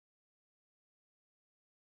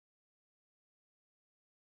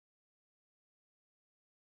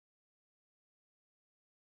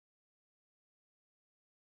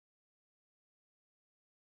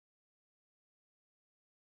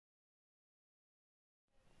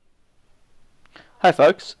Hi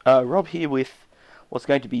folks, Rob here with what's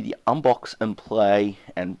going to be the unbox and play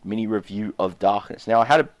and mini review of Darkness. Now I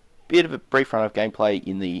had a bit of a brief run of gameplay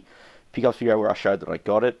in the pickups video where I showed that I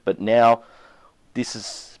got it, but now this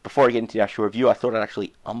is, before I get into the actual review, I thought I'd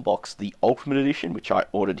actually unbox the Ultimate Edition, which I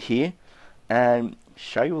ordered here, and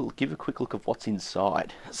show you, give a quick look of what's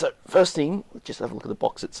inside. So first thing, let's just have a look at the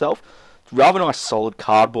box itself. It's rather nice solid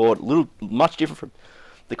cardboard, much different from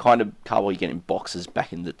the kind of cardboard you get in boxes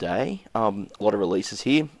back in the day. A lot of releases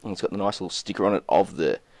here, and it's got the nice little sticker on it of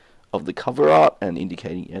the cover art and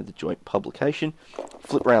indicating the joint publication.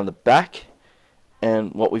 Flip around the back,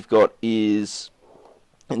 and what we've got is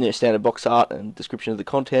in their standard box art and description of the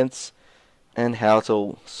contents and how it's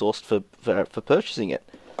all sourced for purchasing it.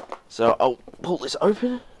 So I'll pull this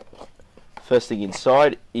open. First thing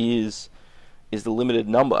inside is the limited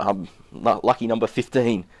number, lucky number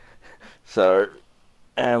 15. So.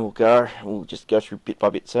 And we'll just go through bit by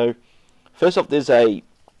bit. So, first off, there's a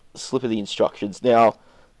slip of the instructions. Now,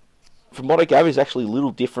 from what I gather, is actually a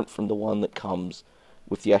little different from the one that comes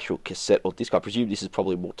with the actual cassette or disc. I presume this is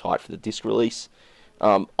probably more tight for the disc release.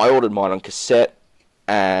 I ordered mine on cassette,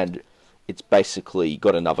 and it's basically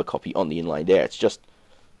got another copy on the inlay there. It's just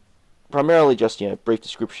primarily just brief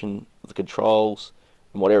description of the controls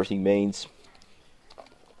and what everything means.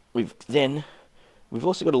 We've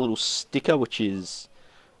also got a little sticker which is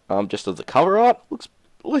just of the cover art.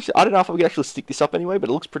 Looks, I don't know if I can actually stick this up anyway, but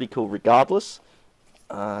it looks pretty cool regardless.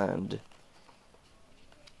 And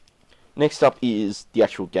next up is the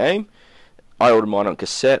actual game. I ordered mine on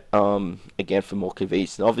cassette, again for more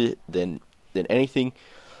convenience than anything.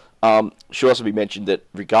 Should also be mentioned that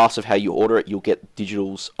regardless of how you order it, you'll get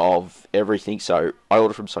digitals of everything. So I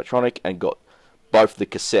ordered from Psytronik and got both the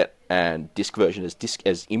cassette and disc version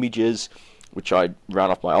as images, which I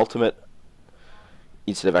ran off my Ultimate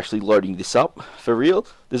instead of actually loading this up for real.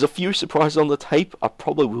 There's a few surprises on the tape. I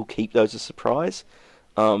probably will keep those a surprise.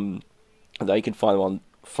 Though you can find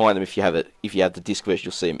them if you have it. If you have the disc version,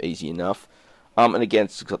 you'll see them easy enough. And again,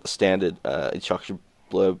 it's got the standard instruction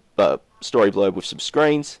blurb, story blurb with some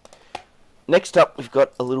screens. Next up, we've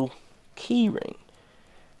got a little key ring.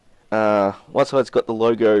 One side's got the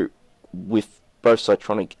logo with both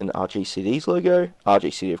Psytronik and RGCD's logo.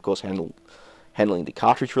 RGCD, of course, handling the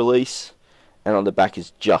cartridge release, and on the back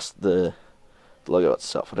is just the logo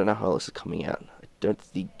itself. I don't know how this is coming out. I don't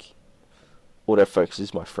think autofocus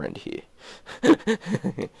is my friend here.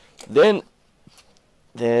 Then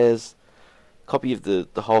there's a copy of the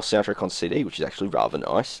whole soundtrack on CD, which is actually rather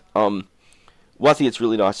nice. One thing that's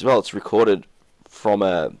really nice as well, it's recorded from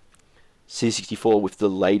a C64 with the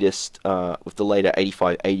latest, with the later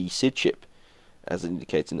 8580 SID chip, as it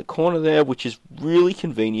indicates in the corner there, which is really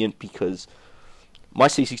convenient because my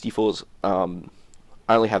C64s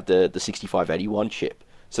only have the 6581 chip,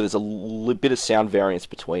 so there's a bit of sound variance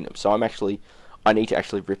between them. So I need to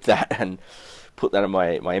actually rip that and put that in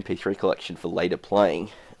my MP3 collection for later playing.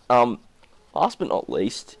 Last but not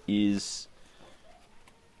least is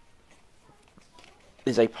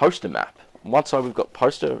a poster map. On one side we've got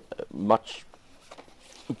poster, a much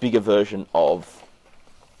bigger version of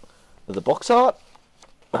the box art.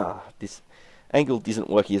 This angle isn't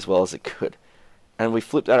working as well as it could. And we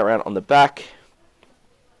flip that around on the back.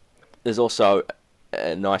 There's also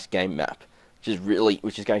a nice game map, which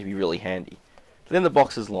is going to be really handy. But then the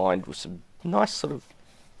box is lined with some nice sort of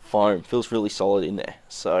foam. Feels really solid in there.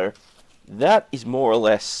 So that is more or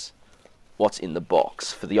less what's in the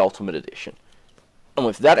box for the Ultimate Edition. And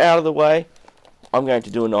with that out of the way, I'm going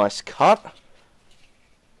to do a nice cut,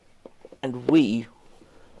 and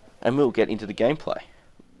we'll get into the gameplay.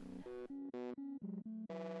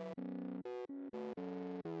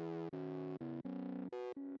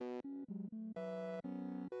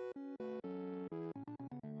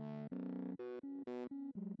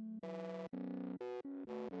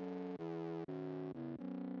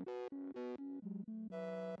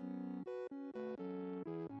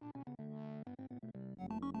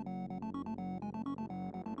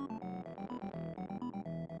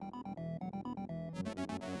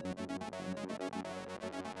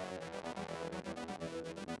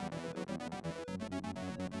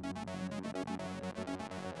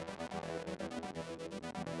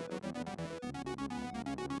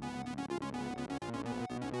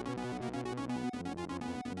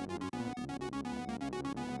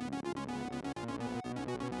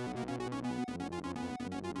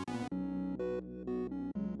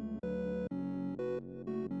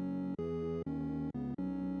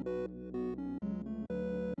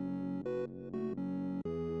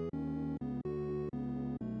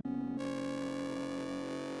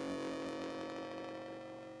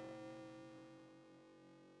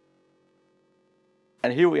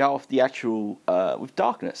 And here we are with the actual, with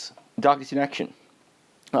Darkness in action.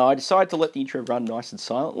 I decided to let the intro run nice and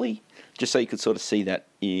silently, just so you could sort of see that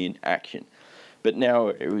in action. But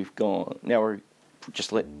now we're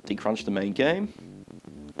just let decrunch the main game.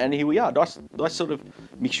 And here we are, nice sort of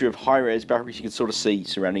mixture of high-res graphics you can sort of see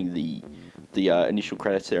surrounding the initial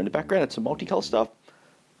credits there in the background, and some multicolour stuff.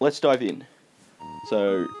 Let's dive in.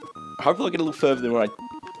 So, hopefully I get a little further than when I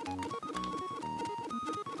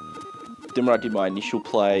did my initial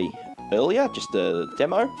play earlier, just a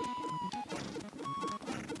demo.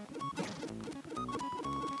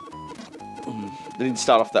 It didn't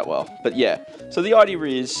start off that well, but yeah. So the idea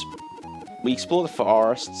is, we explore the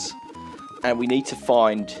forests, and we need to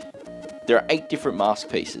find, there are 8 different mask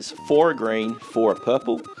pieces. 4 are green, 4 are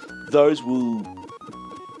purple. Those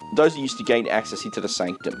are used to gain access into the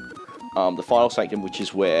Sanctum. The final Sanctum, which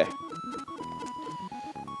is where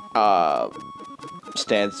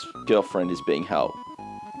Stan's girlfriend is being held.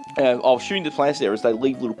 I was shooting the plants there as they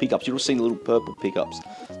leave little pickups. You'll see the little purple pickups.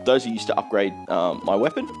 Those are used to upgrade my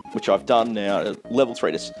weapon, which I've done now at level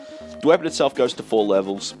 3. The weapon itself goes to 4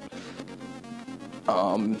 levels.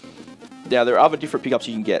 Now, there are other different pickups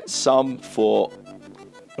you can get. Some for...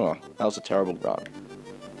 Oh, that was a terrible run.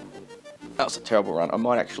 That was a terrible run. I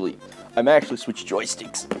may actually switch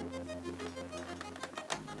joysticks.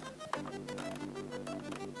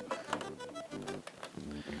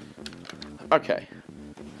 Okay.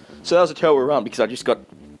 So that was a terrible run because I just got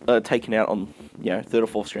taken out on, 3rd or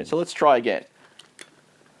 4th screen. So let's try again.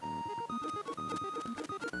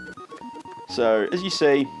 So, as you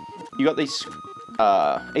see, you got these...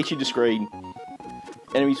 each of the screen,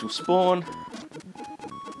 enemies will spawn,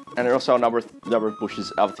 and there are also a number of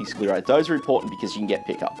bushes, other things to clear out. Those are important because you can get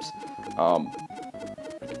pickups.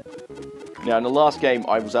 Now, in the last game,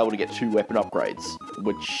 I was able to get 2 weapon upgrades,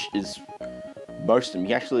 which is most of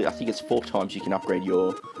them. Actually, I think it's 4 times you can upgrade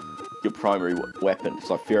your primary weapon.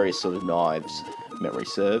 It's like various sort of knives, memory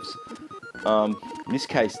serves. In this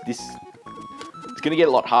case, it's going to get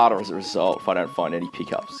a lot harder as a result if I don't find any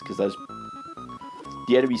pickups, because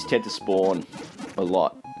the enemies tend to spawn a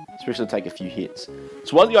lot, especially take a few hits.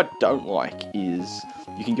 So one thing I don't like is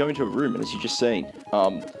you can go into a room, and as you've just seen,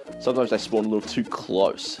 sometimes they spawn a little too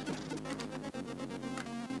close.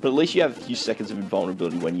 But at least you have a few seconds of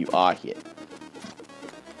invulnerability when you are hit.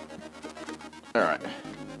 Alright.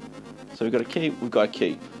 So we've got a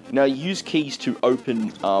key. Now, you use keys to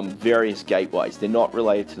open various gateways. They're not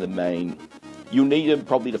related to the main. You'll need them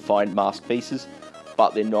probably to find mask pieces,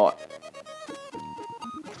 but they're not...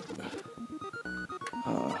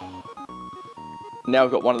 Now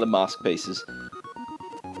we've got one of the mask pieces.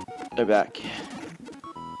 Go back.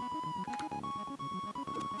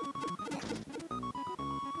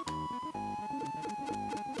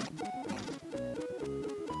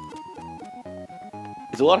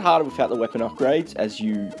 It's a lot harder without the weapon upgrades. As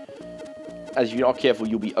you're not careful,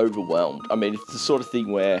 you'll be overwhelmed. I mean, it's the sort of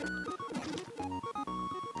thing where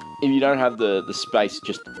if you don't have the space,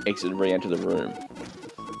 just exit and re-enter the room.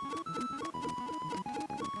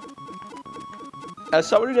 As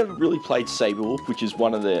someone who never really played Saberwolf, which is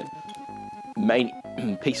one of the main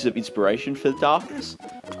pieces of inspiration for Darkness,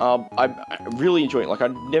 I'm really enjoying it. Like,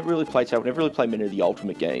 I've never really played Saberwolf, never really played many of the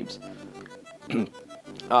Ultimate games.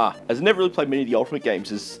 As I never really played many of the Ultimate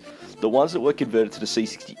games, as the ones that were converted to the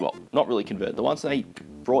C64, well, not really converted, the ones they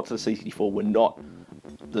brought to the C64 were not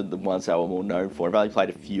the ones they were more known for. I've only played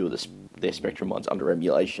a few of their Spectrum ones under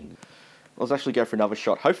emulation. Let's actually go for another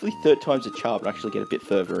shot. Hopefully 3rd time's a charm and actually get a bit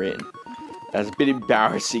further in. And it's a bit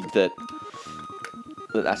embarrassing that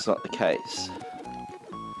that's not the case.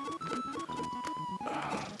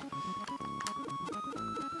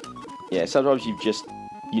 Yeah, sometimes you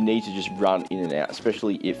need to just run in and out,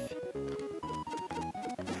 especially if...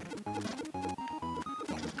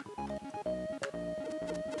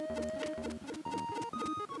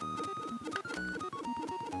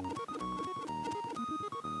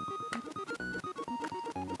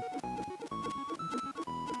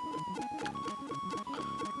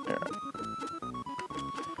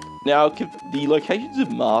 Now, the locations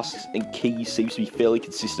of masks and keys seems to be fairly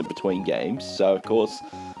consistent between games, so of course,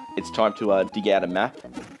 it's time to dig out a map.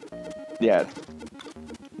 Yeah,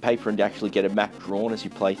 paper and actually get a map drawn as you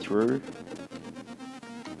play through.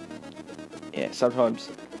 Yeah, sometimes...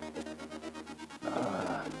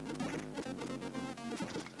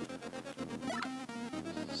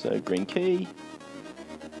 So, green key.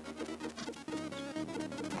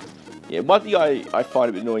 Yeah, one thing I find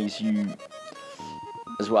a bit annoying is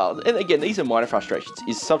as well, and again, these are minor frustrations,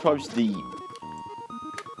 is sometimes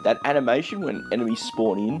that animation when enemies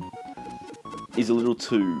spawn in is a little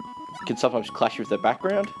too... can sometimes clash with the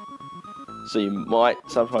background. So you might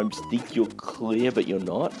sometimes think you're clear, but you're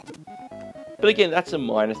not. But again, that's a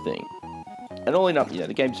minor thing. And all in all,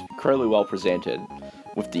 the game's incredibly well presented.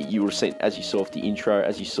 With you will see, as you saw with the intro,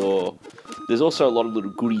 as you saw, there's also a lot of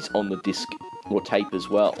little goodies on the disc or tape as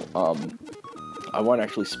well. I won't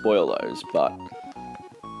actually spoil those, but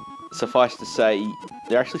suffice to say,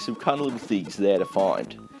 there are actually some kind of little things there to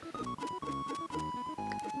find.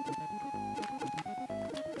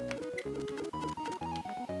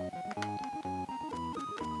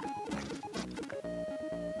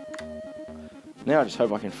 Now I just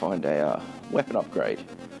hope I can find a weapon upgrade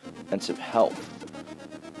and some health.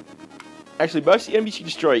 Actually, most of the enemies you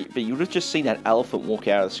destroy, but you would have just seen that elephant walk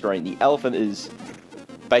out of the screen. The elephant is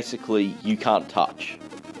basically you can't touch.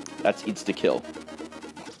 That's insta-kill.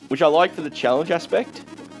 Which I like for the challenge aspect,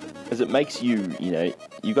 as it makes you,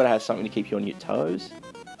 you've got to have something to keep you on your toes.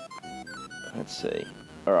 Let's see.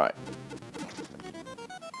 Alright.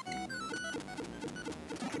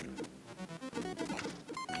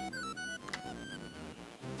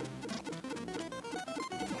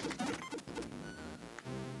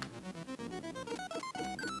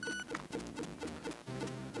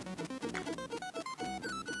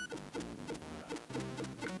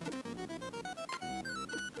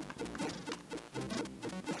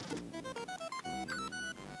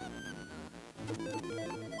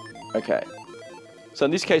 Okay, so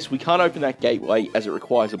in this case we can't open that gateway as it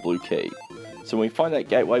requires a blue key. So when we find that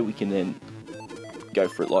gateway we can then go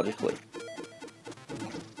for it logically.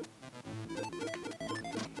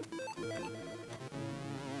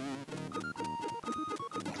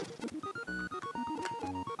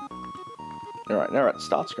 Alright, now we're at the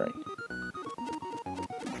start screen.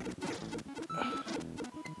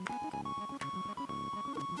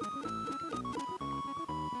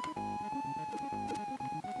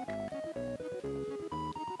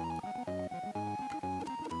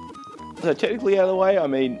 So technically out of the way, I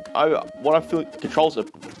mean, what I feel, the controls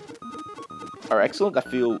are excellent. They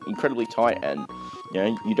feel incredibly tight, and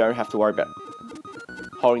you don't have to worry about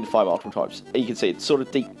holding the fire multiple times. You can see it's sort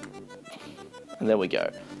of deep, and there we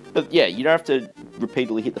go. But yeah, you don't have to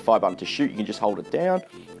repeatedly hit the fire button to shoot. You can just hold it down.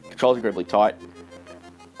 Controls are incredibly tight.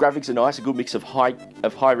 Graphics are nice, a good mix of high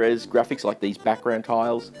res graphics like these background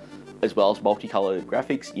tiles, as well as multicolored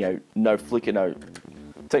graphics. No flicker, no,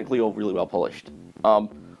 technically all really well polished.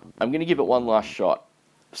 I'm going to give it one last shot.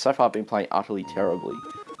 So far I've been playing utterly terribly.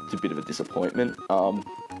 It's a bit of a disappointment.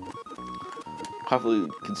 Hopefully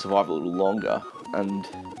it can survive a little longer. And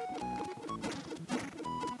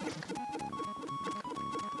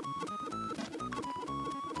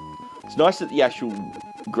it's nice that the actual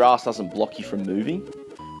grass doesn't block you from moving.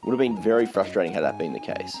 Would have been very frustrating had that been the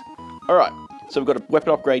case. Alright, so we've got a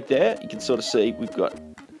weapon upgrade there. You can sort of see you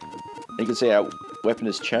can see our weapon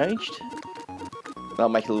has changed. That'll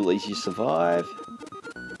make it a little easier to survive.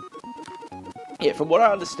 Yeah, from what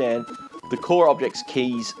I understand, the core objects,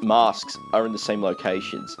 keys, masks are in the same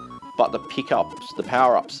locations, but the pickups, the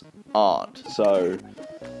power-ups aren't. So,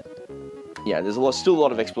 yeah, there's still a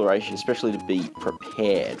lot of exploration, especially to be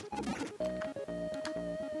prepared.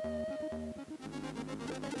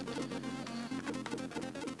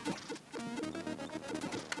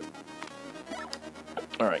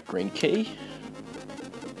 Alright, green key.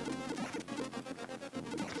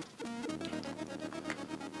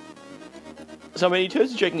 So, I mean, in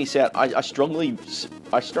terms of checking this out, I strongly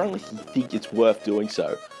think it's worth doing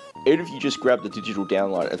so. Even if you just grab the digital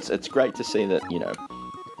download, it's great to see that,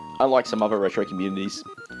 unlike some other retro communities,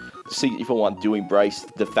 C64 do embrace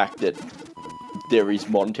the fact that there is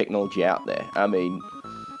modern technology out there. I mean,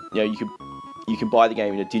 you can buy the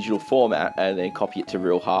game in a digital format and then copy it to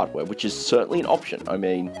real hardware, which is certainly an option. I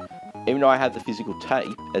mean, even though I have the physical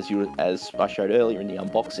tape, as I showed earlier in the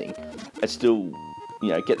unboxing, I still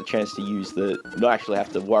get the chance to use not actually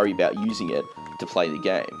have to worry about using it to play the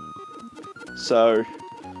game. So,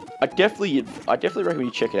 I definitely recommend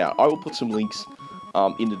you check it out. I will put some links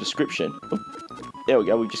in the description. There we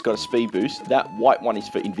go, we've just got a speed boost. That white one is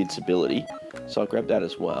for invincibility, so I'll grab that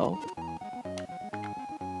as well.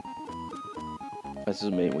 This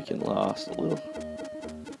doesn't mean we can last a little.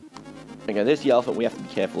 Okay, there's the elephant. We have to be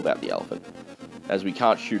careful about the elephant, as we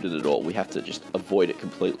can't shoot it at all. We have to just avoid it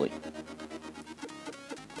completely.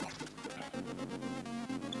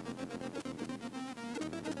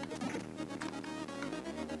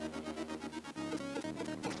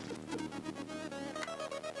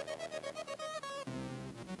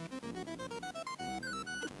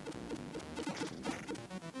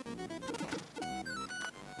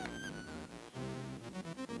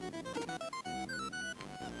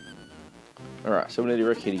 Alright, so we need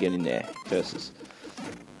a key to get in there. Curses.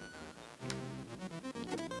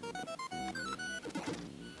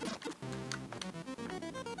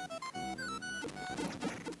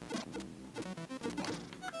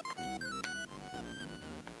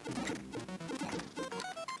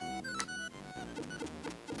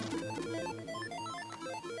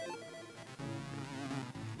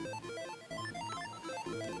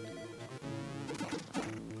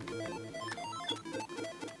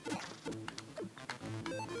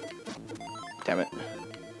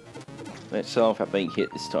 Let's sell without being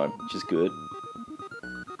hit this time, which is good.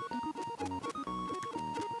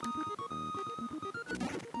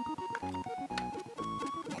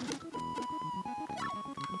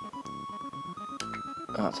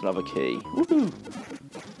 Ah, it's another key. Woohoo!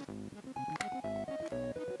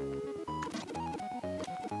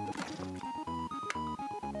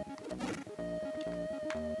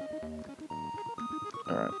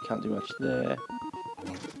 Alright, can't do much there.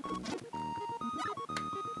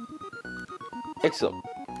 Excellent.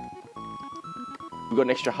 We've got an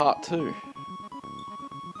extra heart too.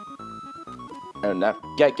 And that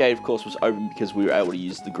gate, of course, was open because we were able to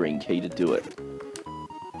use the green key to do it.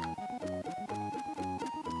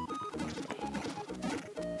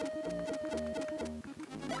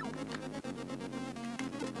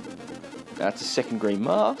 That's a second green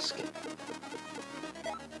mask.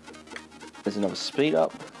 There's another speed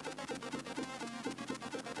up.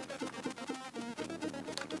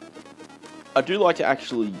 I do like to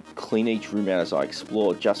actually clean each room out as I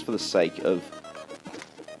explore, just for the sake of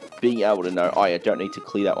being able to know, oh, I don't need to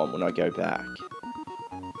clear that one when I go back.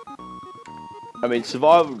 I mean,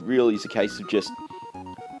 survival really is a case of just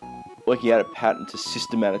working out a pattern to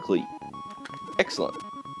systematically. Excellent.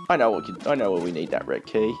 I know where we need that red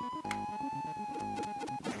key.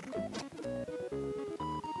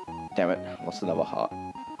 Damn it, lost another heart.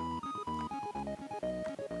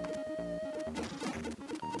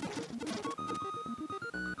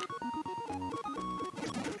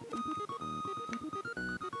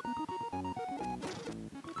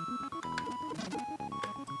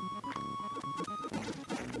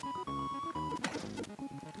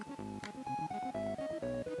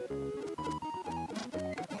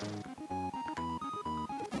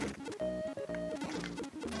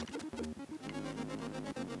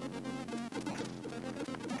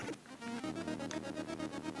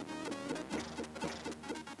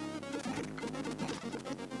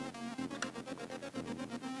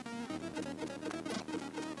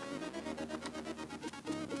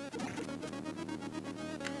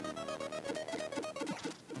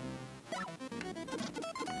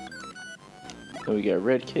 There we go,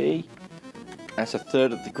 red key. That's a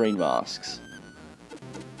third of the green masks.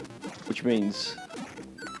 Which means...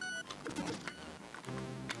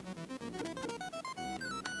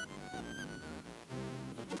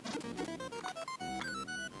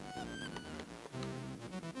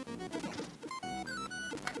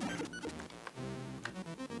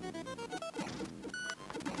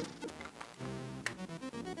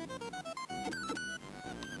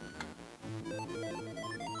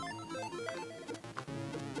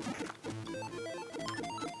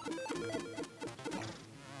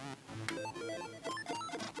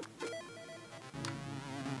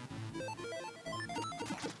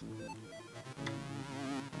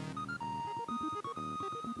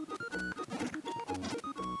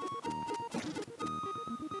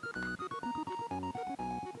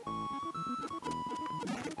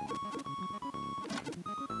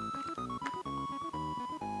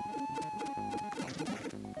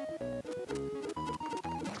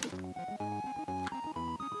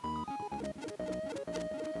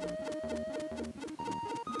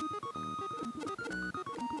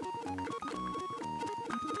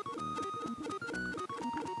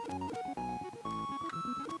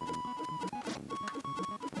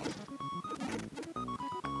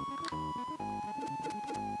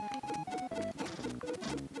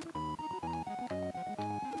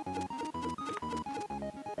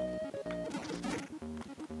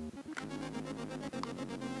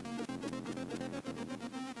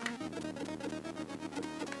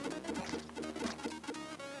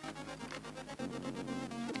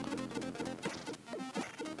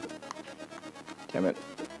 Damn it.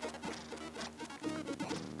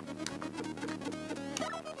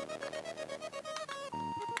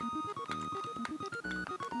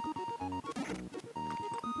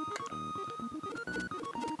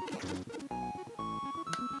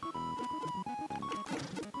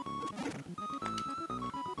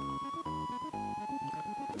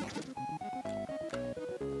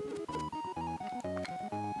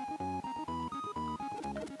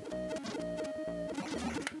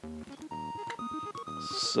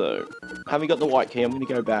 So, having got the white key, I'm going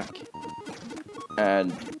to go back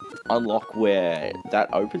and unlock where that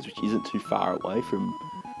opens, which isn't too far away from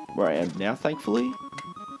where I am now, thankfully.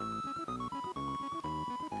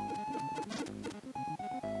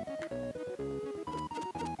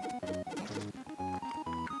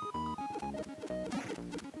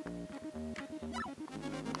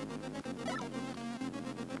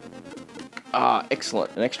 Ah,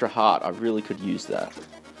 excellent. An extra heart. I really could use that.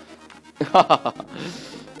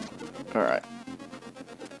 Alright.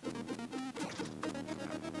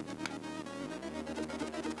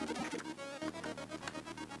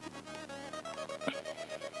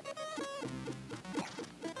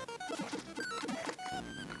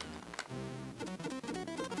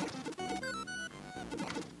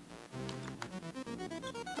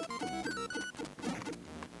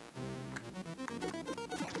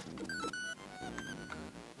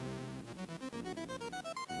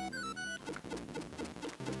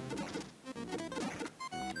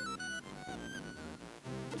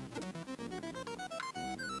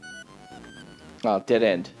 Oh, dead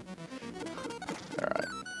end. Alright.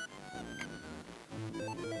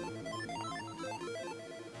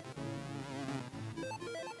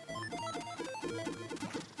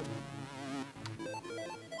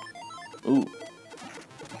 Ooh.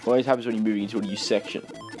 Always happens when you're moving into a new section.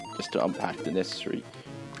 Just to unpack the necessary.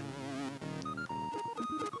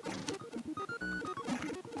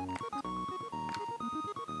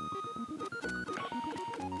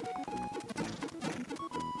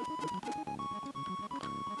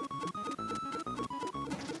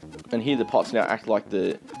 And here the pots now act like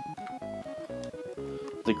the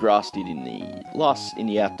grass did in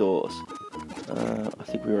the outdoors. I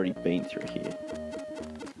think we've already been through here.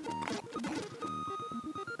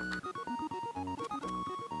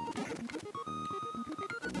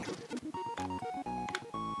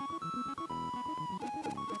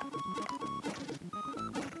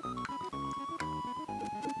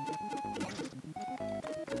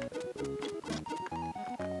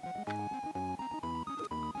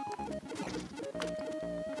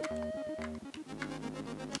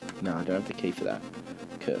 No, I don't have the key for that.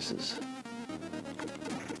 Curses.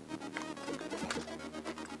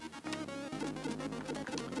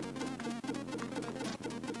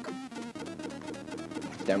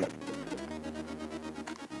 Damn it.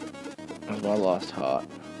 That was my last heart.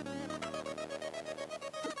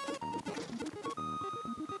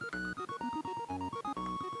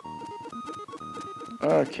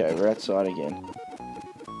 Okay, we're outside again.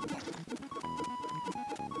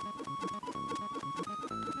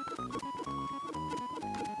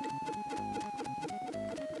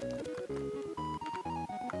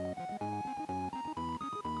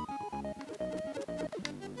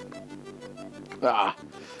 Ah,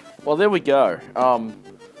 well, there we go.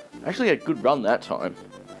 Actually had a good run that time.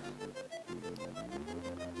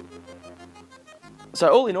 So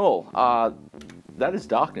all in all, that is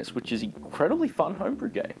Darkness, which is an incredibly fun homebrew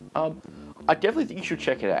game. I definitely think you should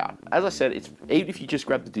check it out. As I said, it's even if you just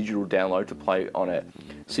grab the digital download to play on a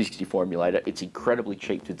C64 emulator, it's incredibly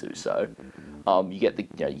cheap to do so. You get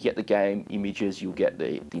the game images, you'll get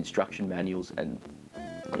the instruction manuals, and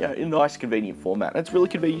in a nice, convenient format. And it's really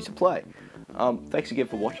convenient to play. Thanks again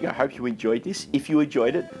for watching. I hope you enjoyed this. If you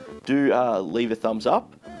enjoyed it, do leave a thumbs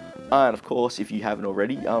up. And of course, if you haven't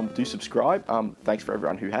already, do subscribe. Thanks for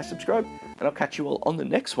everyone who has subscribed. And I'll catch you all on the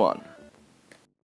next one.